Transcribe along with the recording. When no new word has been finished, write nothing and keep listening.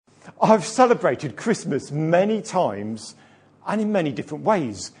I've celebrated Christmas many times and in many different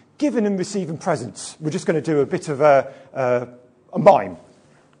ways, giving and receiving presents. We're just going to do a bit of a mime.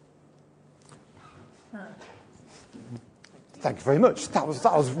 Thank you very much. That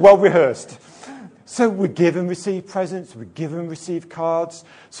was well rehearsed. So we give and receive presents, we give and receive cards.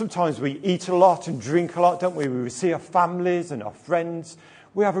 Sometimes we eat a lot and drink a lot, don't we? We see our families and our friends.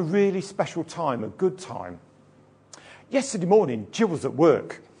 We have a really special time, a good time. Yesterday morning, Jill was at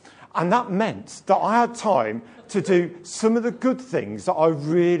work, and that meant that I had time to do some of the good things that I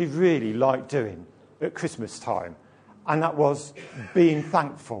really, really like doing at Christmas time, and that was being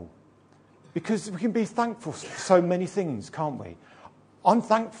thankful. Because we can be thankful for so many things, can't we? I'm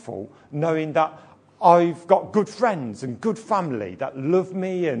thankful knowing that I've got good friends and good family that love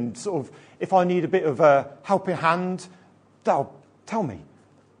me, and sort of, if I need a bit of a helping hand, they'll tell me.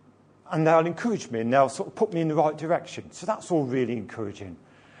 And they'll encourage me, and they'll sort of put me in the right direction. So that's all really encouraging.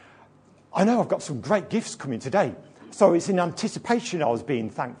 I know I've got some great gifts coming today. So it's in anticipation I was being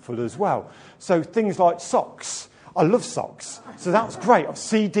thankful as well. So things like socks. I love socks, so that's great. I've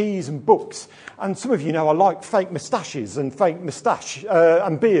CDs and books. And some of you know I like fake moustaches and fake moustache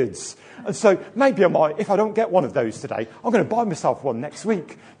and beards. And so maybe I might, if I don't get one of those today, I'm going to buy myself one next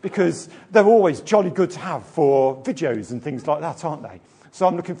week, because they're always jolly good to have for videos and things like that, aren't they? So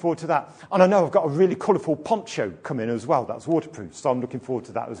I'm looking forward to that. And I know I've got a really colourful poncho coming as well. That's waterproof, so I'm looking forward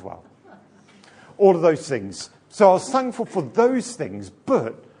to that as well. All of those things. So I was thankful for those things,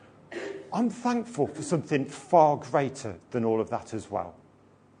 but I'm thankful for something far greater than all of that as well.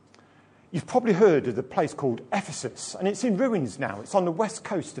 You've probably heard of the place called Ephesus, and it's in ruins now. It's on the west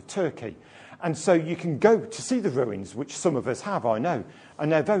coast of Turkey. And so you can go to see the ruins, which some of us have, I know,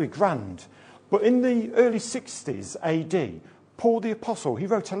 and they're very grand. But in the early 60s AD, Paul the Apostle, he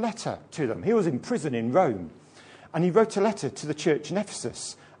wrote a letter to them. He was in prison in Rome, and he wrote a letter to the church in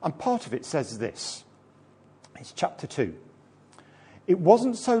Ephesus, and part of it says this. It's chapter 2. It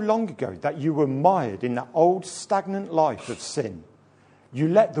wasn't so long ago that you were mired in that old stagnant life of sin. You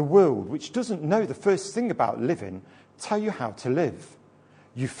let the world, which doesn't know the first thing about living, tell you how to live.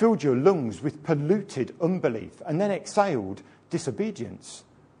 You filled your lungs with polluted unbelief and then exhaled disobedience.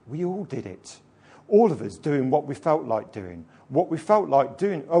 We all did it. All of us doing what we felt like doing, when we felt like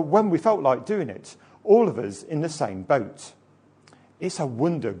doing it, all of us in the same boat. It's a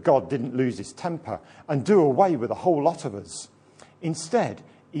wonder God didn't lose his temper and do away with a whole lot of us. Instead,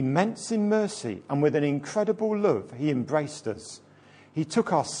 immense in mercy and with an incredible love, he embraced us. He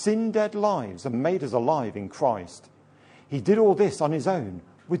took our sin-dead lives and made us alive in Christ. He did all this on his own,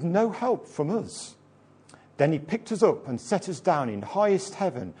 with no help from us. Then he picked us up and set us down in highest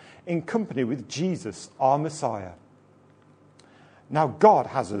heaven in company with Jesus, our Messiah. Now God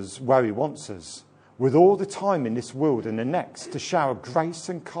has us where he wants us, with all the time in this world and the next to shower grace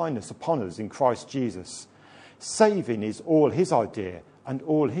and kindness upon us in Christ Jesus. Saving is all his idea and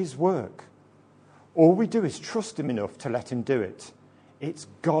all his work. All we do is trust him enough to let him do it. It's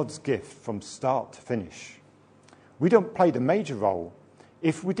God's gift from start to finish. We don't play the major role.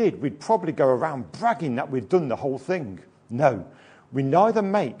 If we did, we'd probably go around bragging that we'd done the whole thing. No, we neither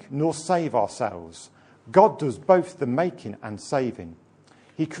make nor save ourselves. God does both the making and saving.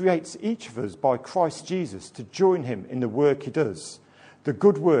 He creates each of us by Christ Jesus to join him in the work he does, the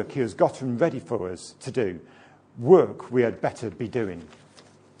good work he has gotten ready for us to do. Work we had better be doing.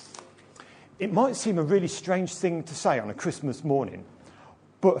 It might seem a really strange thing to say on a Christmas morning,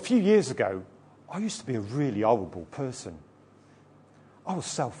 but a few years ago, I used to be a really horrible person. I was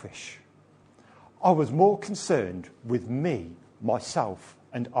selfish. I was more concerned with me, myself,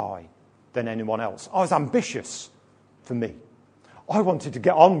 and I than anyone else. I was ambitious for me. I wanted to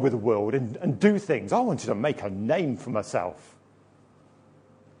get on with the world and do things. I wanted to make a name for myself.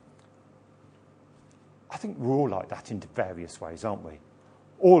 I think we're all like that in various ways, aren't we?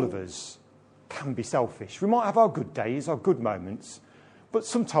 All of us can be selfish. We might have our good days, our good moments, but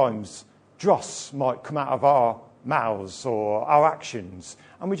sometimes dross might come out of our mouths or our actions,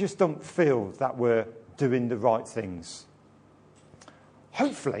 and we just don't feel that we're doing the right things.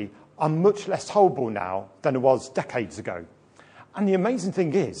 Hopefully, I'm much less horrible now than I was decades ago. And the amazing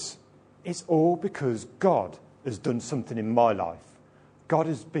thing is, it's all because God has done something in my life. God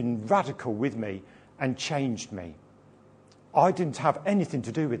has been radical with me and changed me. I didn't have anything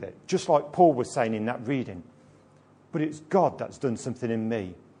to do with it, just like Paul was saying in that reading. But it's God that's done something in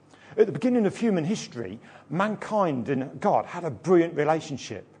me. At the beginning of human history, mankind and God had a brilliant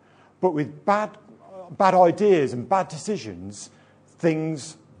relationship. But with bad ideas and bad decisions,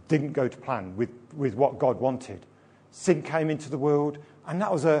 things didn't go to plan with what God wanted. Sin came into the world, and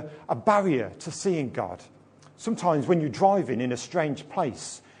that was a barrier to seeing God. Sometimes when you're driving in a strange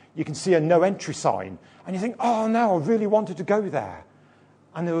place, you can see a no entry sign. And you think, oh no, I really wanted to go there.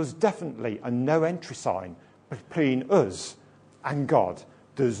 And there was definitely a no entry sign between us and God.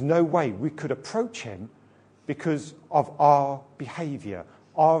 There's no way we could approach him because of our behaviour,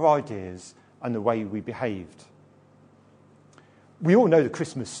 our ideas, and the way we behaved. We all know the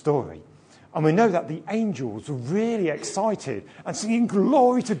Christmas story. And we know that the angels were really excited and singing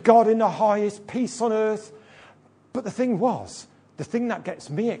glory to God in the highest, peace on earth. But the thing was, the thing that gets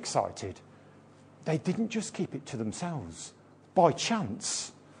me excited, they didn't just keep it to themselves. By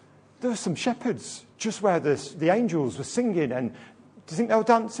chance, there were some shepherds just where the angels were singing. And do you think they were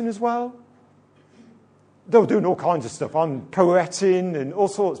dancing as well? They were doing all kinds of stuff. I'm pirouetting and all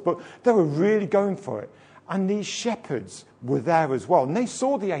sorts. But they were really going for it. And these shepherds were there as well. And they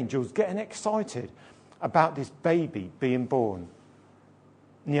saw the angels getting excited about this baby being born.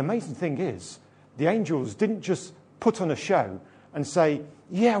 And the amazing thing is, the angels didn't just put on a show and say,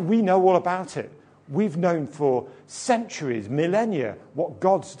 yeah, we know all about it. We've known for centuries, millennia, what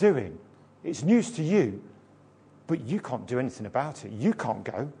God's doing. It's news to you, but you can't do anything about it. You can't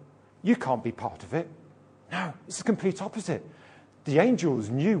go. You can't be part of it. No, it's the complete opposite. The angels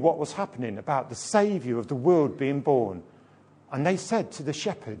knew what was happening about the Saviour of the world being born. And they said to the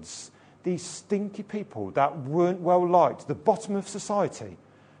shepherds, these stinky people that weren't well liked, the bottom of society,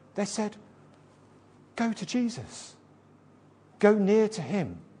 they said, go to Jesus. Go near to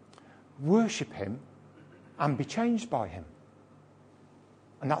him. Worship him and be changed by him.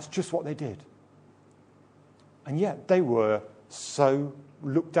 And that's just what they did. And yet they were so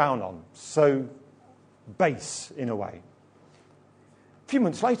looked down on, so base in a way. A few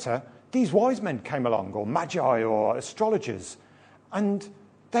months later, these wise men came along, or magi, or astrologers, and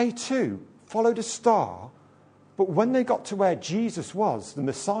they too followed a star. But when they got to where Jesus was, the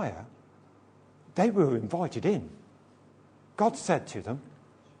Messiah, they were invited in. God said to them,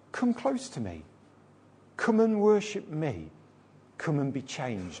 come close to me. Come and worship me. Come and be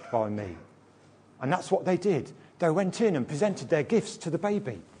changed by me. And that's what they did. They went in and presented their gifts to the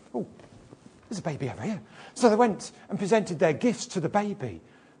baby. Oh, there's a baby over here. So they went and presented their gifts to the baby.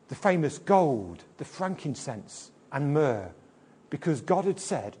 The famous gold, the frankincense and myrrh. Because God had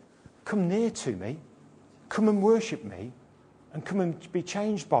said, come near to me. Come and worship me. And come and be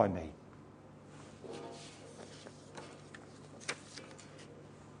changed by me.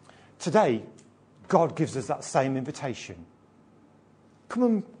 Today, God gives us that same invitation. Come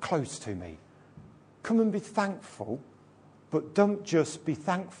and close to me. Come and be thankful, but don't just be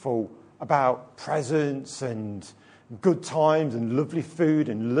thankful about presents and good times and lovely food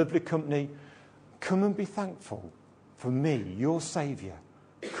and lovely company. Come and be thankful for me, your Saviour.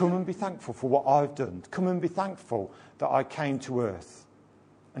 Come and be thankful for what I've done. Come and be thankful that I came to earth.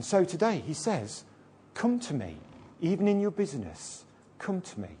 And so today he says, come to me, even in your business. Come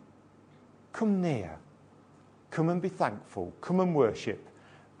to me. Come near. Come and be thankful. Come and worship.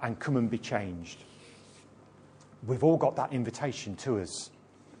 And come and be changed. We've all got that invitation to us.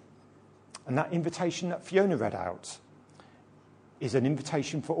 And that invitation that Fiona read out is an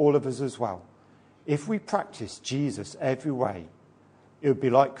invitation for all of us as well. If we practice Jesus every way, it would be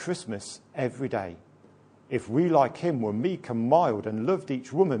like Christmas every day. If we, like him, were meek and mild and loved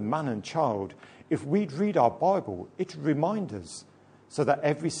each woman, man and child, if we'd read our Bible, it would remind us, so that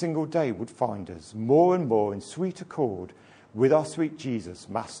every single day would find us more and more in sweet accord with our sweet Jesus,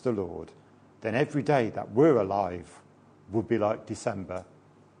 Master Lord. Then every day that we're alive would be like December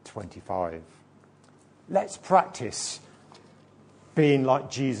 25. Let's practice being like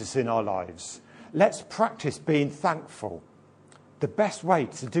Jesus in our lives. Let's practice being thankful. The best way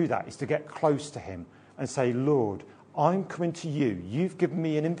to do that is to get close to him and say, Lord, I'm coming to you. You've given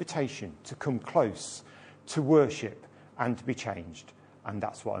me an invitation to come close, to worship and to be changed. And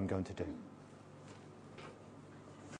that's what I'm going to do.